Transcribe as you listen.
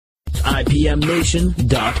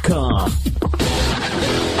IPMNation.com.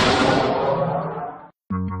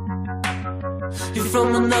 You're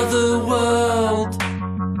from another world,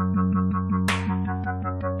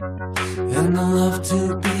 and I love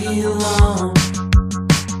to be alone,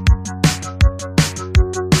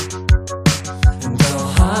 and I'll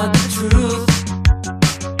hide the truth.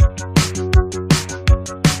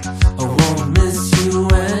 I won't miss you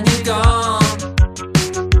when you're gone.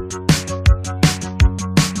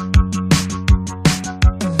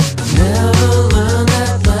 Never learned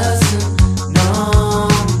that lesson, no,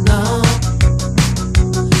 no.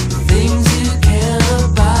 Things you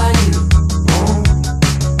can't buy, you won't.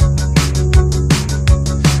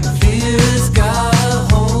 Fear has got a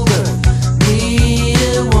hold of me,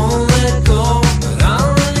 it won't let go, but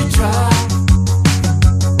I'll really try.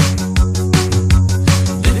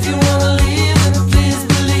 If you wanna leave, then please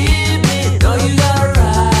believe me, know you got it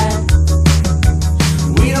right.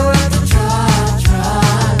 We don't have to try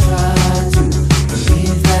to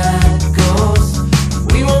believe that goes.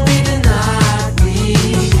 We won't be denied, we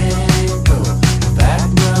can't go back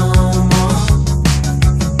no more.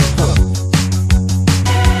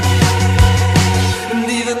 And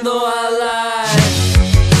even though I lied,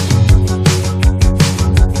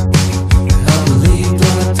 I believed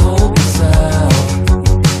what I told myself.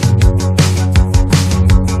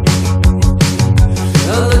 I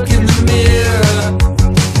look in the mirror,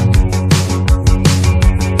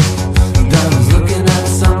 and I was looking at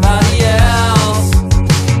somebody else.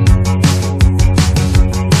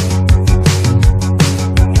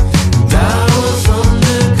 And I was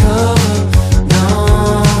undercover, no,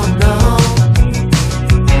 no.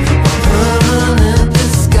 Permanent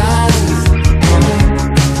disguises,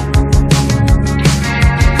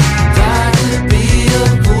 I could be a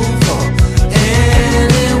fool for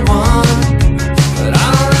anyone, but I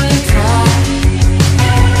don't really try.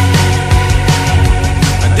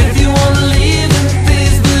 And if you wanna leave, then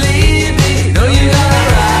please believe me, know you got it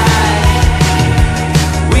right.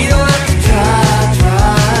 We don't have to try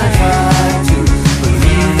to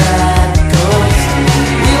believe that goes.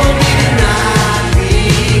 We won't be denied, we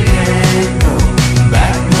can't go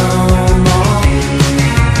back no more.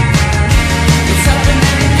 It's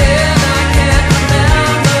happening again, I can't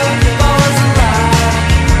remember if I was alive.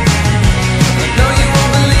 I know you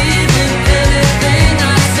won't believe in anything I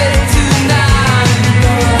say tonight. You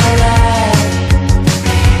know I lied.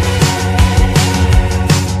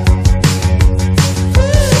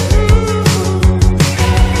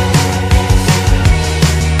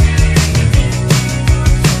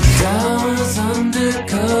 I was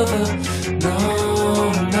undercover, no,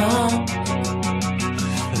 no.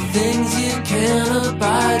 The things you can't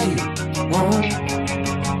abide, you won't.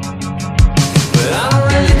 But I don't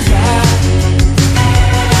really try.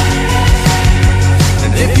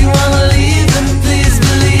 And if you wanna leave, then please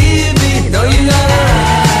believe me, know you got it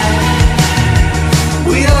right.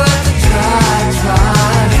 We don't have to try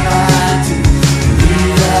to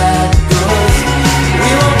believe that goes. We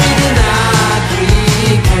won't be denied, we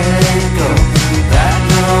can't go back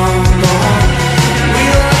no more. We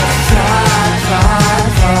don't have to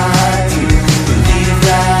try to believe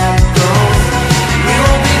that goes. We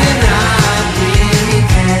won't be denied, we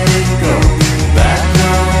can't go back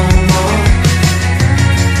no more.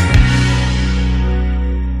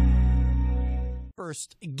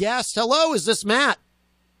 First guest. Hello, is this Matt?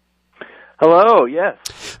 Hello, yes.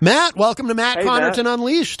 Matt, welcome to Matt Hey, Connarton Matt.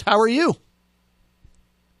 Unleashed. How are you?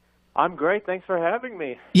 I'm great. Thanks for having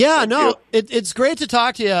me. Yeah, Thank no, you. it's great to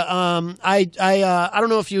talk to you. I don't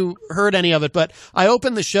know if you heard any of it, but I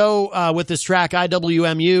opened the show with this track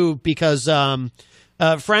IWMU because,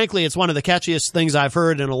 frankly, it's one of the catchiest things I've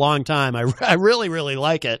heard in a long time. I really, really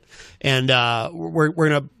like it, and we're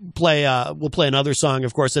gonna play. We'll play another song,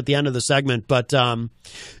 of course, at the end of the segment. But and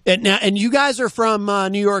you guys are from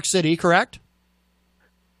New York City, correct?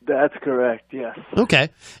 That's correct, yes. Okay.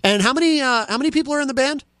 And how many people are in the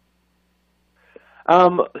band?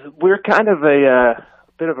 We're kind of a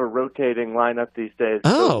bit of a rotating lineup these days.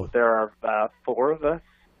 Oh. So there are 4 of us.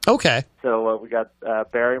 Okay. So we got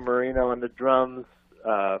Barry Marino on the drums,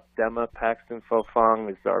 Dema Paxton Fofong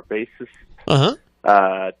is our bassist,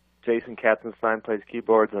 Jason Katzenstein plays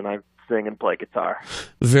keyboards, and I sing and play guitar.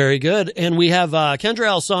 Very good. And we have Kendra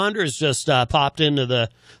L. Saunders just popped into the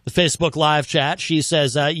Facebook live chat. She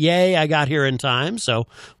says, yay, I got here in time. So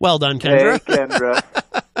well done, Kendra. Hey, Kendra.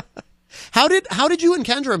 How did you and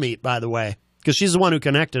Kendra meet, by the way? Because she's the one who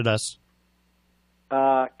connected us.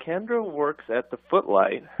 Kendra works at the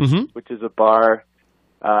Footlight, Mm-hmm. which is a bar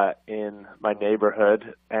in my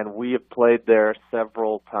neighborhood, and we have played there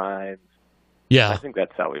several times. Yeah. I think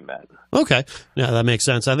that's how we met. Okay. Yeah, that makes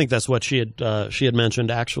sense. I think that's what she had mentioned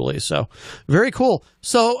actually. So very cool.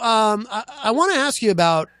 So I want to ask you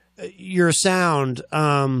about your sound.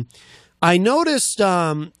 I noticed.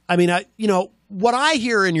 What I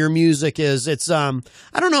hear in your music is it's. I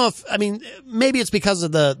don't know if maybe it's because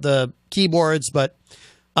of the keyboards, but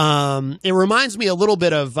it reminds me a little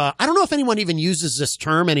bit of. I don't know if anyone even uses this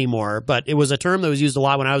term anymore, but it was a term that was used a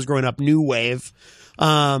lot when I was growing up. New wave.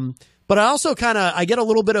 But I also I get a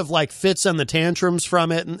little bit of like Fitz and the Tantrums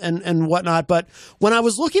from it and whatnot. But when I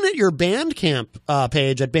was looking at your Bandcamp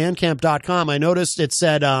page at bandcamp.com, I noticed it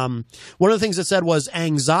said, one of the things it said was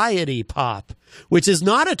anxiety pop, which is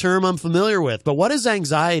not a term I'm familiar with. But what is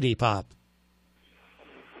anxiety pop?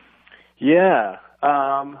 Yeah,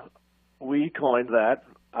 we coined that,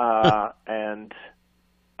 and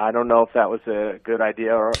I don't know if that was a good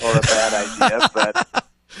idea or a bad idea, but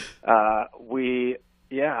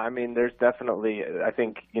yeah, I mean, there's definitely, I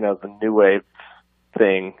think, the new wave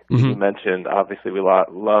thing you mentioned, obviously we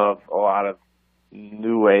love a lot of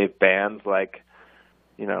new wave bands like,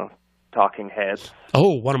 Talking Heads.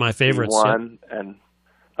 Oh, one of my favorites. One, yeah. And,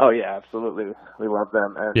 oh yeah, absolutely. We love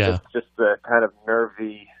them. And yeah. It's just the kind of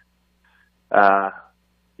nervy, like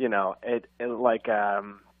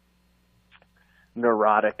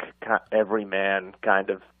neurotic, everyman kind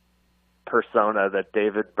of persona that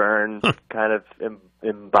David Byrne kind of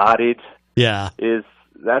embodied. Yeah,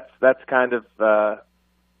 that's kind of a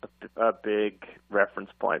big reference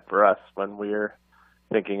point for us when we're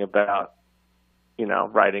thinking about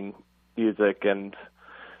writing music, and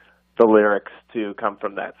the lyrics to come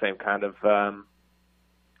from that same kind of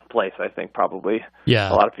place. I think probably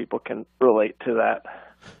a lot of people can relate to that.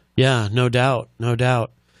 Yeah, no doubt. No,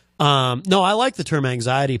 I like the term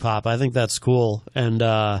anxiety pop. I think that's cool. And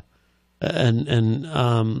I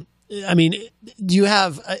mean, do you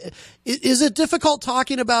have? Is it difficult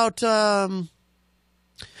talking about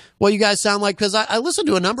what you guys sound like? Because I listened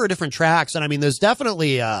to a number of different tracks, and I mean, there's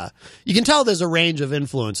definitely you can tell there's a range of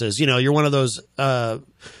influences. You're one of those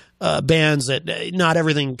bands that not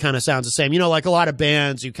everything kind of sounds the same. Like a lot of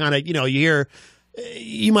bands, you kind of you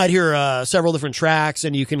might hear several different tracks,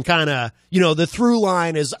 and you can kind of the through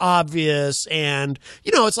line is obvious, and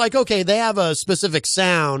it's like, okay, they have a specific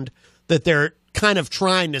sound that they're kind of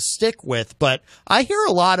trying to stick with, but I hear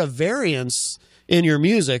a lot of variance in your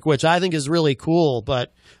music, which I think is really cool.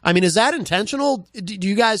 But I mean, is that intentional? Do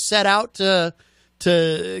you guys set out to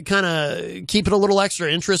kind of keep it a little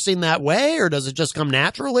extra interesting that way, or does it just come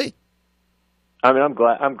naturally? I mean, I'm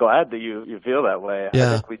glad that you feel that way. Yeah.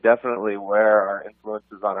 I think we definitely wear our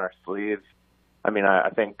influences on our sleeves. I mean, I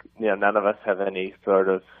think none of us have any sort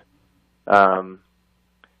of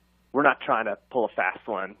we're not trying to pull a fast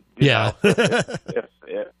one. Yeah. If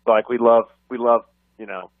like we love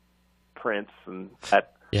Prince, and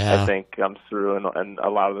that I think comes through in a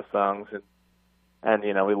lot of the songs, and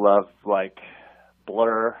we love like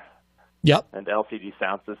Blur. Yep. And LCD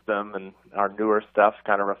Sound System, and our newer stuff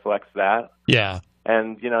kind of reflects that. Yeah.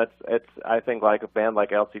 And it's I think like a band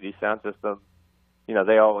like LCD Sound System,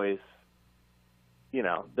 they always,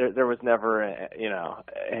 there was never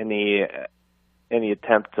any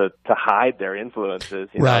attempt to hide their influences.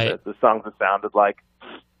 Right. The songs that sounded like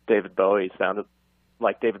David Bowie sounded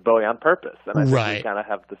like David Bowie on purpose, and I think we kind of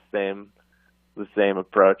have the same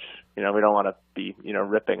approach. We don't want to be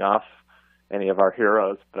ripping off any of our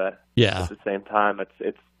heroes, but at the same time,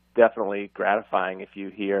 it's definitely gratifying if you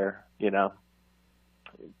hear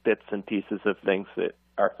bits and pieces of things that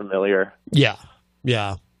are familiar. Yeah,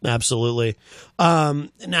 absolutely. Now,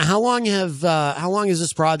 how long has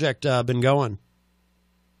this project been going?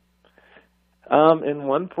 In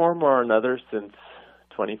one form or another since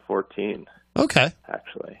 2014. Okay.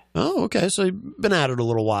 Actually. Oh, okay. So you've been at it a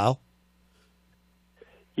little while.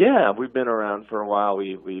 Yeah, we've been around for a while.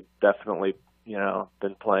 We definitely,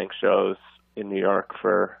 been playing shows in New York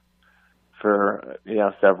for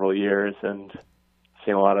several years, and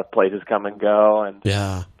seen a lot of places come and go, and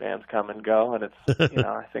bands come and go, and it's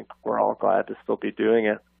I think we're all glad to still be doing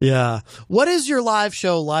it. Yeah. What is your live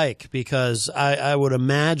show like? Because I would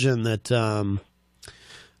imagine that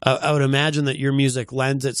I would imagine that your music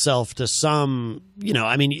lends itself to some,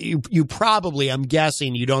 I mean, you probably, I'm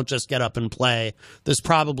guessing you don't just get up and play. There's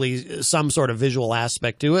probably some sort of visual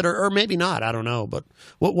aspect to it, or maybe not. I don't know. But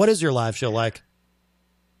what is your live show like?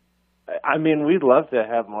 I mean, we'd love to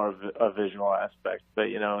have more of a visual aspect, but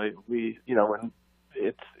when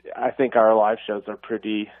I think our live shows are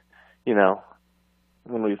pretty,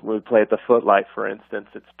 when we play at the Footlight, for instance,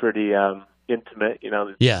 it's pretty intimate.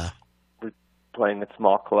 Yeah. We're playing at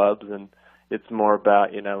small clubs, and it's more about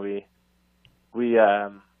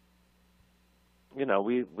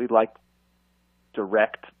we like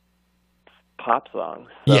direct pop songs.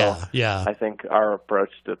 So yeah. I think our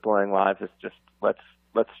approach to playing live is just let's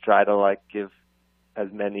try to like get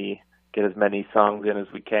as many songs in as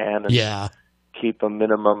we can, and keep a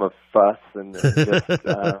minimum of fuss and just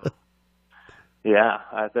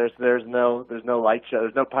there's no light show,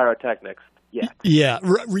 there's no pyrotechnics yet.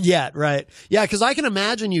 Right. Yeah, because I can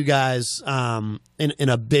imagine you guys in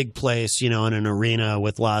a big place, in an arena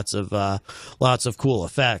with lots of cool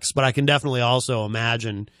effects. But I can definitely also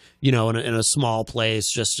imagine, in a small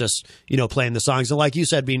place, just playing the songs, and like you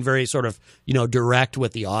said, being very sort of direct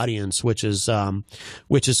with the audience, which is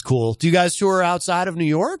cool. Do you guys tour outside of New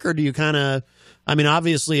York, or do you kind of? I mean,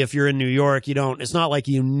 obviously, if you're in New York, it's not like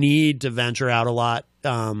you need to venture out a lot.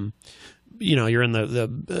 You're in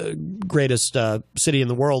the greatest city in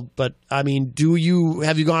the world, but I mean,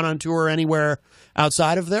 have you gone on tour anywhere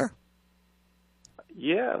outside of there?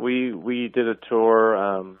 Yeah, we did a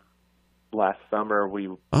tour last summer. We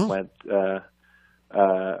went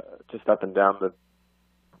just up and down the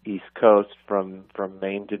East Coast from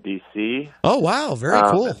Maine to DC. Oh wow, very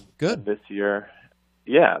cool. Good. And this year,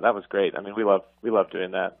 yeah, that was great. I mean, we love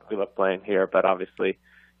doing that. We love playing here, but obviously,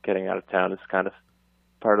 getting out of town is kind of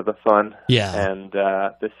part of the fun. Yeah. And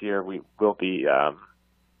this year we will be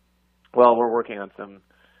we're working on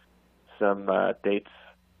some dates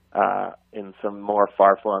in some more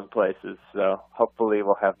far-flung places, so hopefully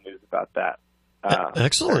we'll have news about that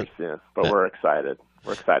excellent very soon. But we're excited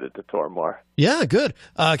to tour more. Yeah, good.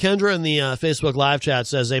 Kendra in the Facebook live chat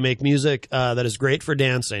says they make music that is great for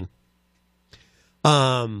dancing.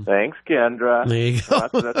 Thanks, Kendra. There you go.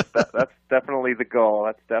 That's definitely the goal.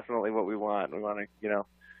 That's definitely what we want. We want to,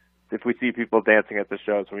 if we see people dancing at the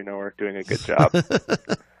shows, we know we're doing a good job.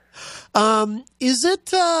 Is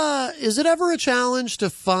it ever a challenge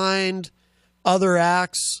to find other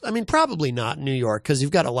acts? I mean, probably not in New York, because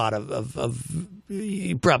you've got a lot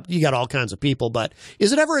you got all kinds of people. But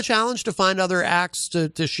is it ever a challenge to find other acts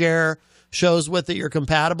to share shows with that you're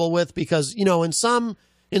compatible with? Because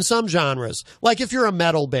in some genres, like if you're a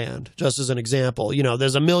metal band, just as an example,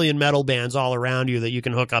 there's a million metal bands all around you that you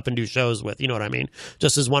can hook up and do shows with. You know what I mean?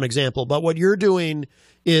 Just as one example. But what you're doing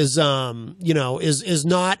is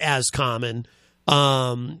not as common.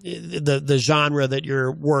 The genre that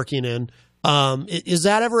you're working in. Is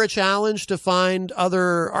that ever a challenge to find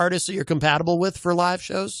other artists that you're compatible with for live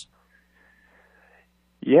shows?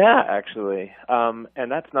 Yeah, actually. And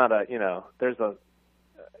that's not there's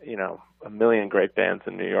a million great bands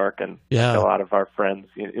in New York, and a lot of our friends,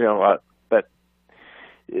 but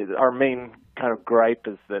our main kind of gripe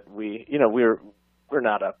is that we're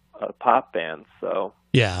not a pop band. So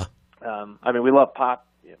I mean, we love pop.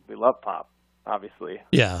 We love pop, obviously.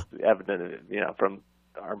 Yeah, it's evident, from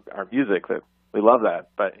our music that we love that.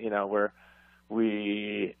 But we're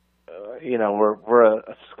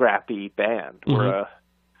a scrappy band.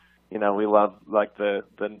 Mm-hmm. We love like the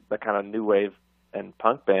kind of new wave and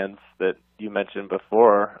punk bands that you mentioned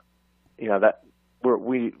before, that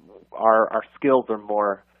our skills are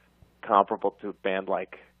more comparable to a band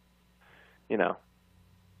like,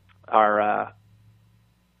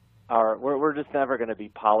 we're just never going to be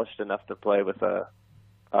polished enough to play with a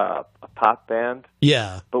pop band.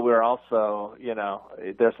 Yeah. But we're also,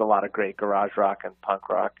 there's a lot of great garage rock and punk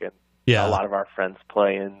rock, and a lot of our friends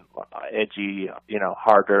play in edgy,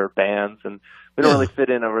 harder bands, and we don't really fit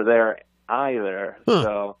in over there either.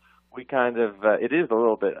 So we kind of it is a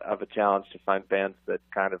little bit of a challenge to find bands that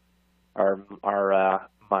kind of are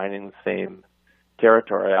mining the same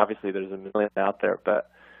territory. Obviously there's a million out there, but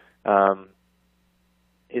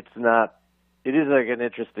it is like an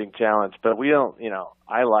interesting challenge. But we don't,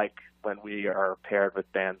 I like when we are paired with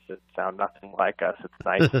bands that sound nothing like us. It's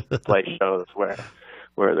nice to play shows where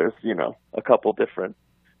there's a couple different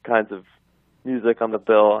kinds of music on the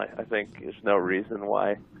bill. I think there's no reason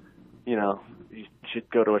why you should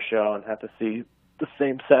go to a show and have to see the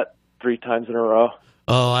same set 3 times in a row.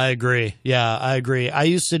 Oh, I agree. Yeah, I agree. I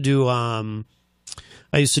used to do a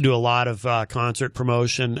lot of concert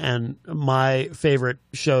promotion, and my favorite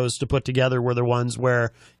shows to put together were the ones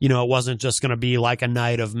where, it wasn't just going to be like a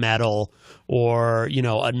night of metal or,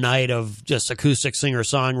 a night of just acoustic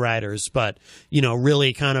singer-songwriters, but,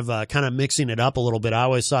 really kind of mixing it up a little bit. I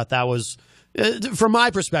always thought that was, from my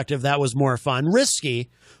perspective, that was more fun. Risky,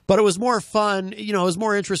 but it was more fun. It was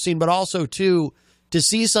more interesting, but also, too, to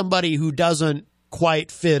see somebody who doesn't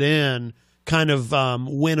quite fit in kind of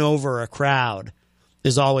win over a crowd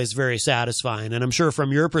is always very satisfying. And I'm sure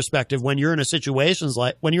from your perspective, when you're in a situation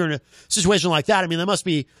like that, I mean, there must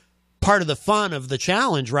be part of the fun of the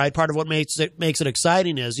challenge, right? Part of what makes it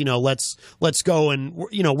exciting is, let's go and, we're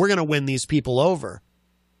going to win these people over.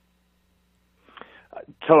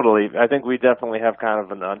 Totally. I think we definitely have kind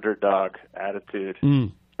of an underdog attitude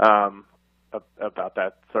about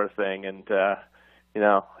that sort of thing. And,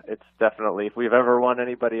 it's definitely, if we've ever won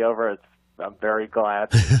anybody over, I'm very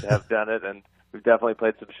glad to have done it. And we've definitely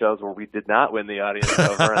played some shows where we did not win the audience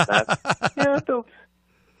over. And that's, the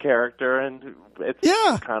character. And it's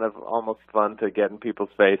kind of almost fun to get in people's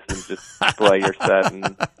face and just play your set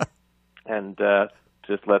and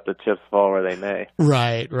just let the chips fall where they may.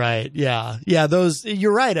 Right. Yeah.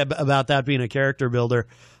 You're right about that being a character builder.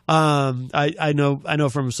 I know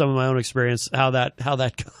from some of my own experience how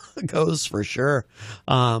that goes for sure.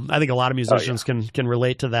 I think a lot of musicians can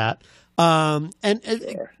relate to that. And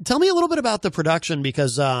tell me a little bit about the production,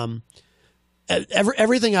 because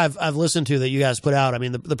everything I've listened to that you guys put out, I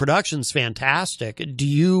mean, the production's fantastic.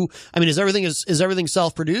 Is everything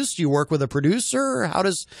self-produced? Do you work with a producer?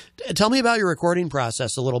 Tell me about your recording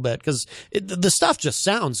process a little bit, because the stuff just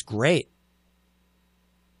sounds great.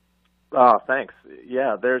 Oh, thanks.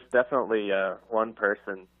 Yeah, there's definitely one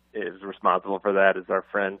person is responsible for that. Is our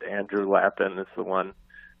friend Andrew Lappin. Is the one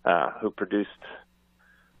who produced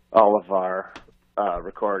all of our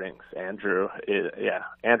recordings. Andrew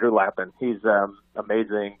Lappin. He's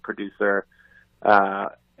amazing producer.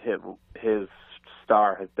 His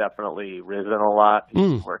star has definitely risen a lot.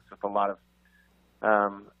 He works with a lot of.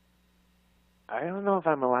 I don't know if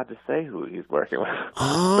I'm allowed to say who he's working with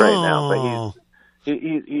right now, but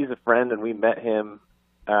he's a friend, and we met him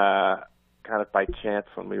kind of by chance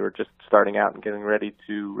when we were just starting out and getting ready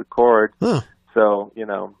to record. So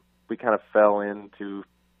we kind of fell into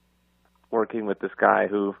working with this guy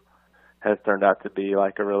who has turned out to be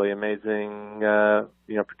like a really amazing,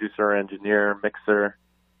 producer, engineer, mixer.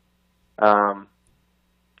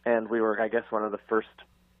 And we were, I guess, one of the first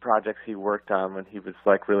projects he worked on when he was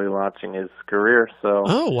like really launching his career. So,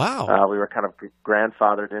 we were kind of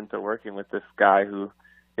grandfathered into working with this guy who,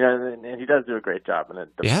 and he does do a great job. And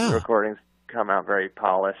the recordings come out very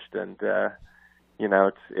polished, and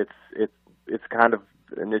it's kind of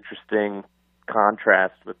an interesting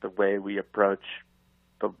contrast with the way we approach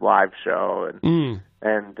the live show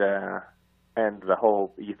and the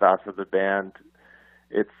whole ethos of the band.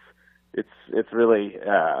 It's really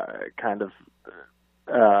kind of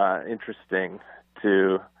interesting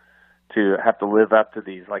to have to live up to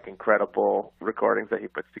these like incredible recordings that he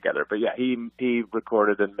puts together. But yeah, he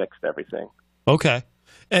recorded and mixed everything. Okay.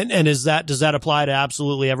 And does that apply to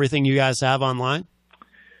absolutely everything you guys have online?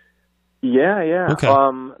 Yeah. Okay.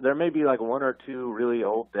 There may be like one or two really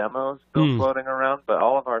old demos still floating around, but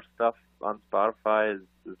all of our stuff on Spotify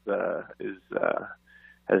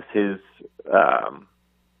has his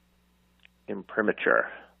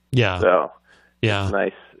imprimatur. Yeah. So yeah, it's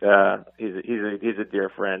nice. He's a dear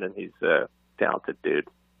friend, and he's a talented dude.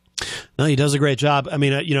 No, he does a great job. I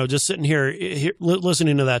mean, just sitting here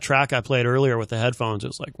listening to that track I played earlier with the headphones, it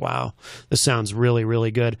was like, wow, this sounds really,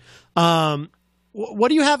 really good. What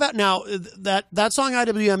do you have at now? That song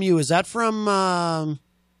IWMU, is that from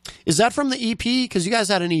the EP? Because you guys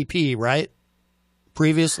had an EP, right?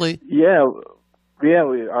 Previously? Yeah.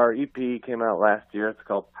 Our EP came out last year. It's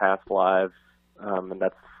called Past Lives, and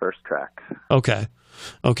that's the first track. Okay.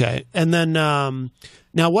 And then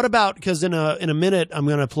now, what about? Because in a minute, I'm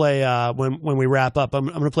going to play when we wrap up. I'm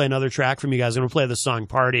going to play another track from you guys. I'm going to play the song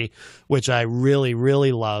 "Party," which I really,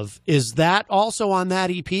 really love. Is that also on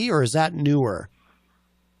that EP, or is that newer?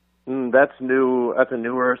 That's new. That's a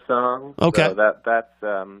newer song. Okay. So that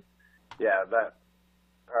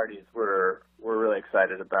parties we're really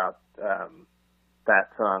excited about that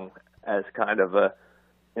song as kind of a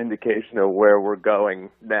indication of where we're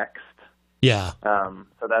going next. Yeah.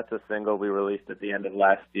 So that's a single we released at the end of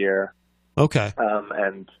last year. Okay.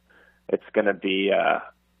 And it's going to be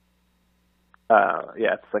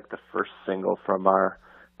it's like the first single from our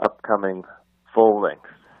upcoming full length.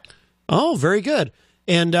 Oh, very good.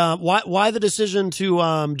 And why the decision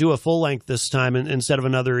to do a full length this time instead of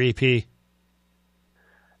another EP?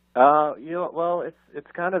 Well,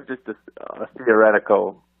 it's kind of just a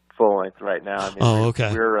theoretical full length right now. I mean,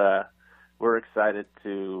 okay. We're excited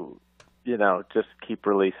to just keep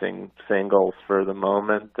releasing singles for the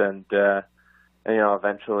moment, and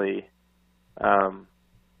eventually, I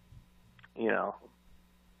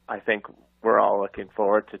think we're all looking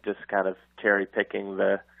forward to just kind of cherry picking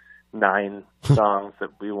the 9 songs that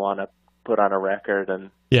we want to put on a record,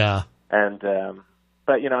 but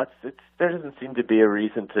there doesn't seem to be a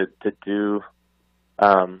reason to do,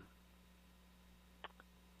 or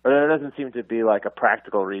there doesn't seem to be like a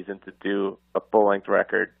practical reason to do a full length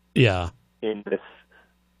record Yeah. in this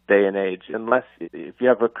day and age, unless if you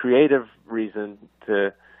have a creative reason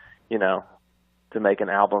to, you know, to make an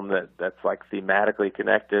album that's like thematically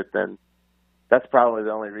connected, then that's probably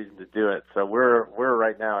the only reason to do it. So we're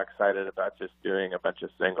right now excited about just doing a bunch of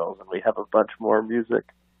singles, and we have a bunch more music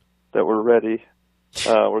that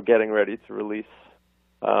we're getting ready to release,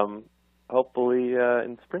 hopefully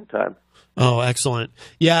in springtime. Oh, excellent.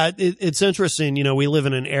 Yeah, it's interesting. You know, we live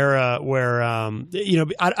in an era where, you know,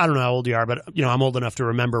 I don't know how old you are, but, you know, I'm old enough to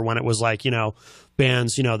remember when it was like, you know,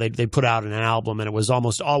 bands, you know, they put out an album and it was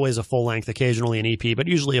almost always a full length, occasionally an EP, but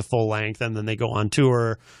usually a full length. And then they go on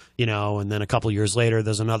tour, you know, and then a couple years later,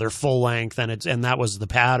 there's another full length, and that was the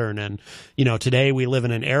pattern. And, you know, today we live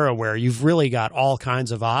in an era where you've really got all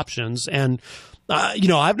kinds of options. And, you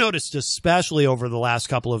know, I've noticed, especially over the last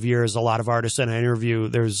couple of years, a lot of artists that I interview,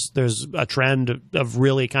 there's a trend of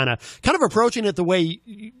really kind of approaching it the way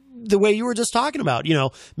you were just talking about. You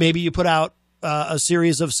know, maybe you put out a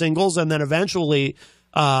series of singles, and then eventually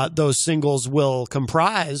those singles will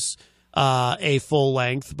comprise a full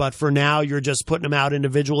length. But for now, you're just putting them out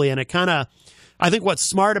individually, and it kind of, I think what's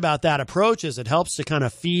smart about that approach is it helps to kind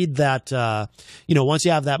of feed that, you know, once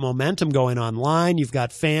you have that momentum going online, you've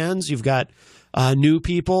got fans, you've got new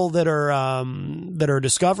people that are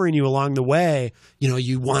discovering you along the way. You know,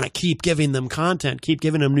 you want to keep giving them content, keep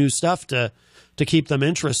giving them new stuff to keep them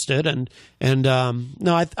interested. And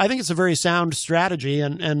no, I think it's a very sound strategy.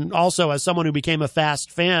 And also, as someone who became a Fast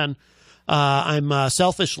fan, I'm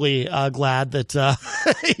selfishly glad that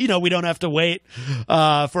you know, we don't have to wait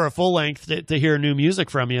for a full length to hear new music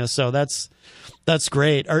from you. So that's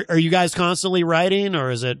great. Are you guys constantly writing, or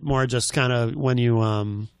is it more just kind of when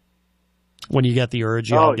you get the urge,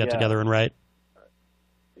 you all get together and write?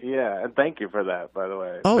 Yeah, and thank you for that, by the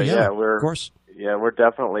way. Oh, but yeah, of course. Yeah, we're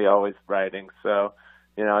definitely always writing. So,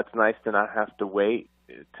 you know, it's nice to not have to wait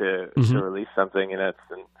to release something, and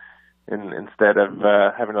instead of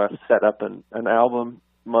having to set up an album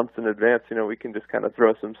months in advance, you know, we can just kind of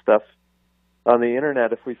throw some stuff on the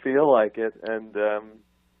internet if we feel like it. And,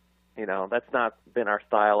 you know, that's not been our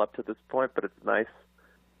style up to this point, but it's nice.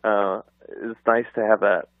 It's nice to have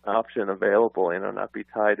that option available, you know, not be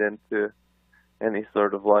tied into any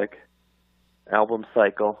sort of like album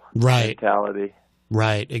cycle mentality.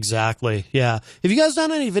 Right, exactly. Yeah. Have you guys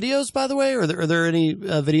done any videos, by the way? Are there any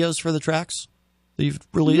videos for the tracks that you've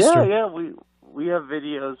released? Yeah. We have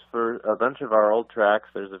videos for a bunch of our old tracks.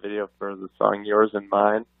 There's a video for the song "Yours and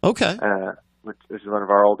Mine," okay, which is one of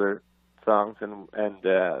our older songs, and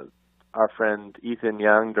our friend Ethan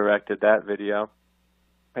Young directed that video.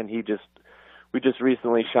 And we just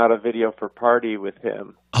recently shot a video for Party with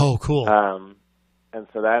him. Oh, cool. And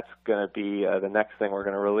so that's going to be the next thing we're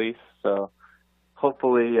going to release. So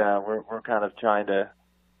hopefully we're kind of trying to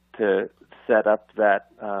set up that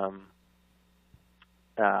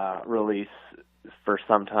release for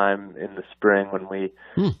sometime in the spring when we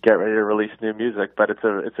get ready to release new music. But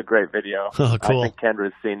it's a great video. Oh, cool. I think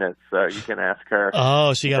Kendra's seen it, so you can ask her.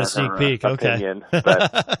 Oh, she got a sneak peek. Opinion, okay.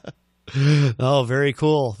 But Oh, very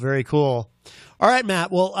cool. Very cool. All right,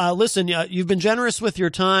 Matt. Well, listen, you've been generous with your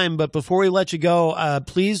time, but before we let you go,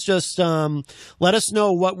 please just let us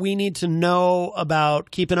know what we need to know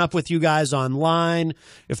about keeping up with you guys online,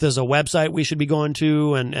 if there's a website we should be going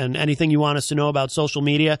to, and anything you want us to know about social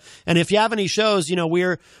media. And if you have any shows, you know,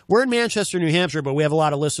 we're in Manchester, New Hampshire, but we have a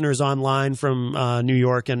lot of listeners online from New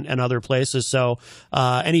York and other places. So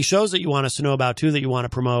any shows that you want us to know about, too, that you want to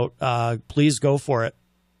promote, please go for it.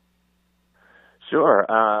 Sure.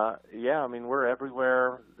 Yeah, I mean, we're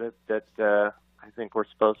everywhere that I think we're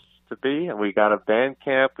supposed to be. And we got a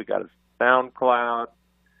Bandcamp, we got a SoundCloud,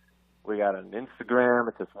 we got an Instagram.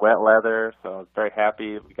 It's just Wet Leather, so I'm very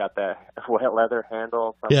happy we got that Wet Leather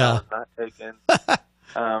handle. Somehow it's not taken.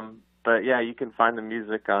 But yeah, you can find the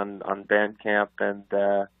music on Bandcamp, and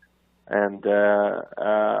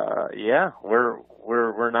yeah, we're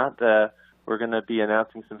going to be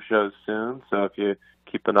announcing some shows soon. So if you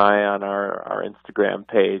keep an eye on our Instagram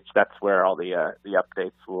page, that's where all the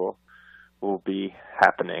updates will be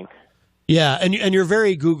happening. Yeah, and you're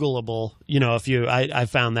very Googleable. You know, I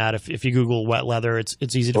found that if you Google Wet Leather,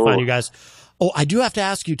 it's easy to find you guys. Oh, I do have to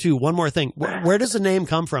ask you too, one more thing. Where does the name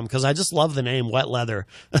come from? Because I just love the name Wet Leather.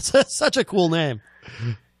 That's such a cool name.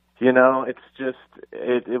 You know, it's just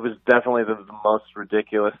it was definitely the most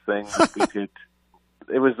ridiculous thing we could.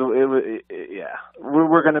 It was yeah.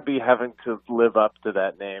 We're going to be having to live up to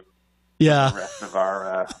that name. Yeah. for the rest of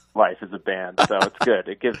our life as a band. So it's good.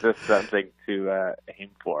 It gives us something to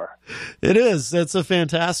aim for. It is. That's a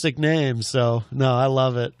fantastic name. So, no, I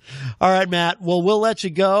love it. All right, Matt. Well, we'll let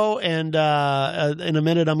you go. And in a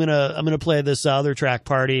minute, I'm gonna play this other track,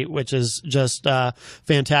 Party, which is just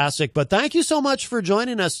fantastic. But thank you so much for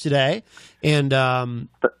joining us today. And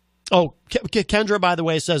Kendra, by the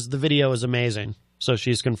way, says the video is amazing. So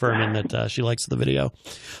she's confirming that she likes the video.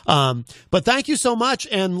 But thank you so much,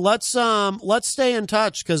 and let's stay in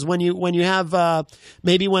touch, because when you have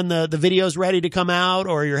maybe when the video's ready to come out,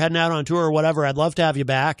 or you're heading out on tour or whatever, I'd love to have you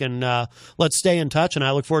back, and let's stay in touch. And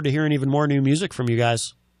I look forward to hearing even more new music from you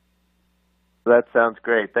guys. That sounds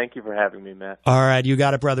great. Thank you for having me, Matt. All right, you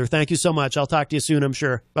got it, brother. Thank you so much. I'll talk to you soon, I'm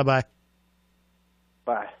sure. Bye-bye.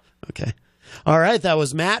 Bye. Okay. All right, that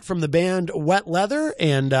was Matt from the band Wet Leather.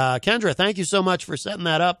 And Kendra, thank you so much for setting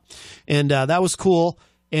that up. And that was cool.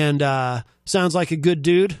 And sounds like a good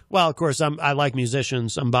dude. Well, of course, I like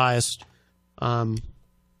musicians. I'm biased.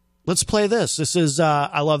 Let's play this. This is,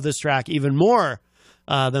 I love this track even more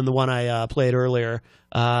than the one I played earlier.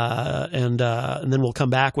 And then we'll come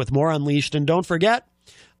back with more Unleashed. And don't forget,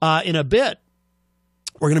 in a bit,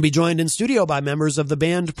 we're going to be joined in studio by members of the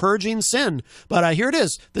band Purging Sin. But here it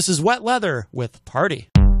is. This is Wet Leather with Party.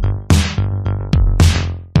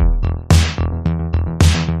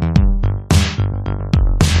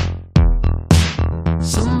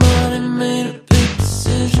 Somebody made a big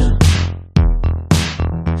decision.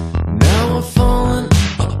 Now we're falling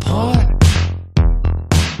apart.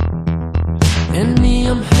 And me,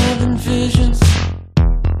 I'm having visions.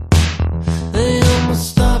 They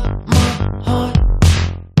almost stop my heart.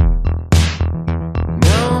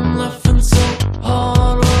 Now I'm laughing so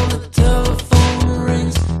hard while the telephone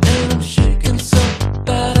rings, and I'm shaking so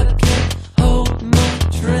bad I can't hold my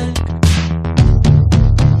drink.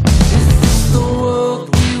 Is this the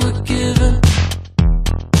world we were given?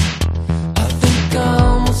 I think I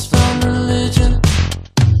almost found religion.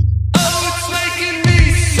 Oh, it's making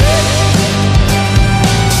me sick.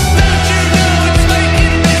 Don't you know it's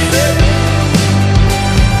making me sick?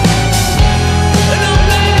 And I'm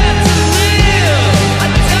mad to live. I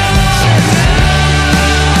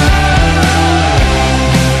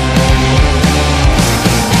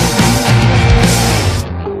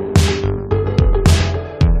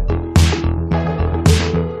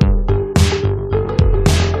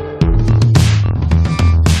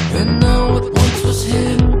And now what once was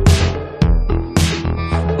hidden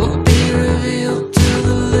will be revealed to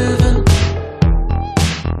the living,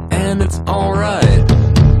 and it's alright.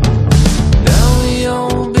 Now we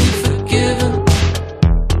all will be forgiven,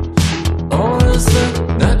 or is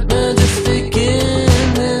the nightmare just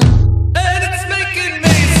beginning? And it's making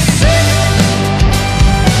me sick.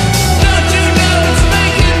 Don't you know it's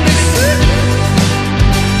making me sick?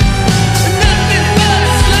 Nothing but a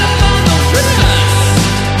slap on the wrist.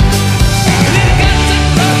 You got to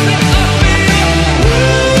cross it up in your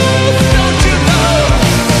rules. Don't you know?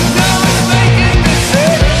 Now it's making me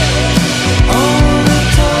sick all the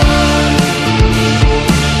time.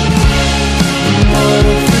 What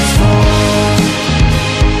if it's wrong?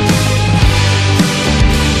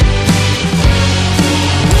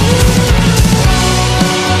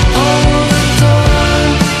 All the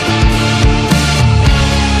time.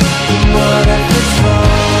 What if it's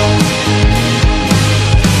wrong?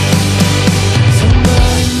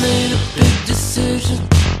 Somebody made a big decision.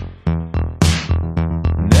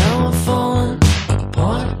 Now I'm falling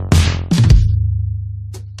apart.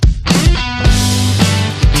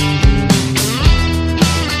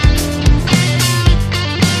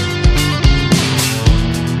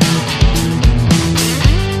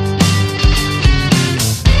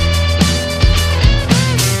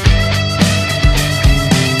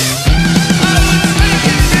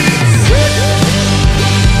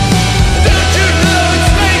 Don't you know it's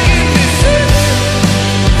making me sick?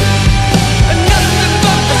 And nothing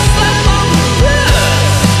but a slap on the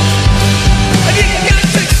wrist. And you got to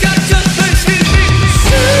making me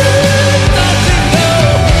sick. Don't you know?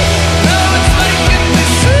 Now it's making me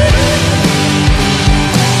sick.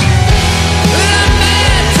 And I'm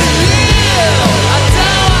mad to live. I don't wanna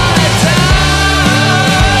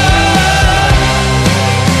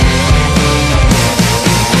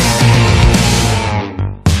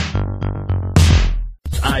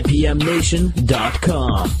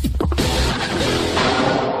IPMNation.com.